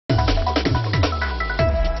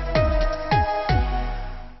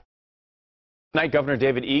Tonight, Governor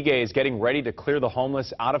David Ige is getting ready to clear the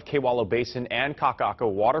homeless out of Kewalo Basin and Kakaako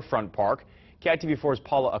Waterfront Park. KITV4's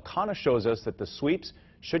Paula Akana shows us that the sweeps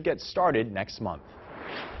should get started next month.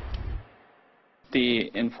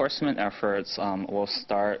 The enforcement efforts will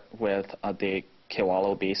start with the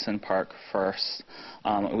Kewalo Basin Park first.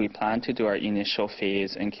 We plan to do our initial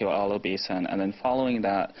phase in Kewalo Basin, and then following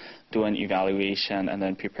that, do an evaluation and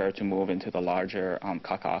then prepare to move into the larger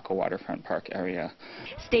Kakaako Waterfront Park area.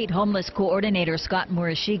 State Homeless Coordinator Scott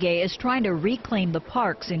Murashige is trying to reclaim the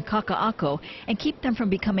parks in Kakaako and keep them from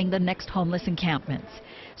becoming the next homeless encampments.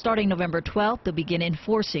 Starting November 12th, they'll begin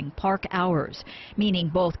enforcing park hours, meaning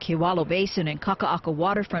both Kewalo Basin and Kakaako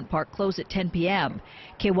Waterfront Park close at 10 p.m.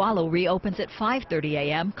 Kewalo reopens at 5:30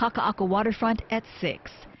 a.m., Kakaako Waterfront at 6.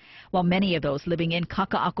 While many of those living in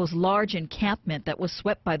Kakaako's large encampment that was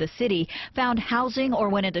swept by the city found housing or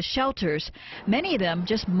went into shelters, many of them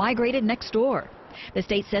just migrated next door. The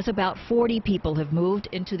state says about 40 people have moved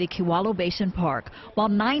into the Kewalo Basin Park, while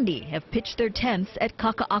 90 have pitched their tents at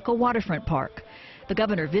Kakaako Waterfront Park. The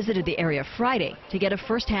governor visited the area Friday to get a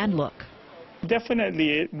first-hand look.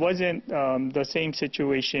 Definitely, it wasn't the same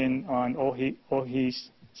situation on Ohi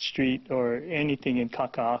Street or anything in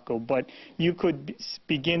Kakaako, but you could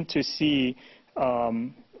begin to see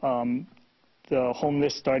the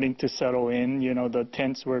homeless starting to settle in. You know, the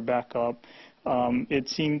tents were back up. It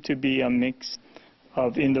seemed to be a mix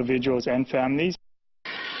of individuals and families.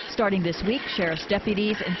 Starting this week, sheriff's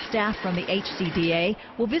deputies and staff from the HCDA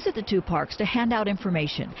will visit the two parks to hand out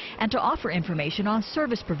information and to offer information on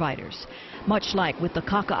service providers. Much like with the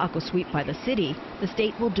Kakaako sweep by the city, the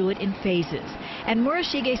state will do it in phases. And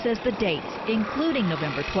Murashige says the dates, including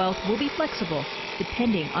November 12th, will be flexible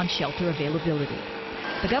depending on shelter availability.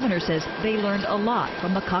 The governor says they learned a lot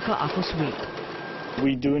from the Kakaako sweep.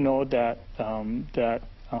 We do know that the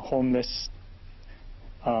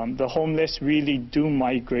homeless really do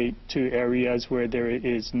migrate to areas where there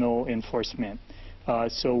is no enforcement.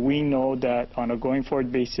 So we know that on a going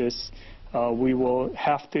forward basis, we will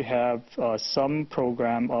have to have some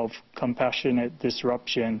program of compassionate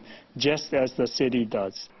disruption, just as the city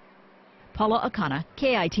does. Paula Akana,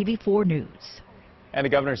 KITV4 News. And the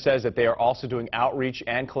governor says that they are also doing outreach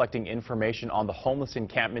and collecting information on the homeless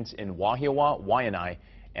encampments in Wahiawa, Waianae,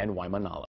 and Waimanalo.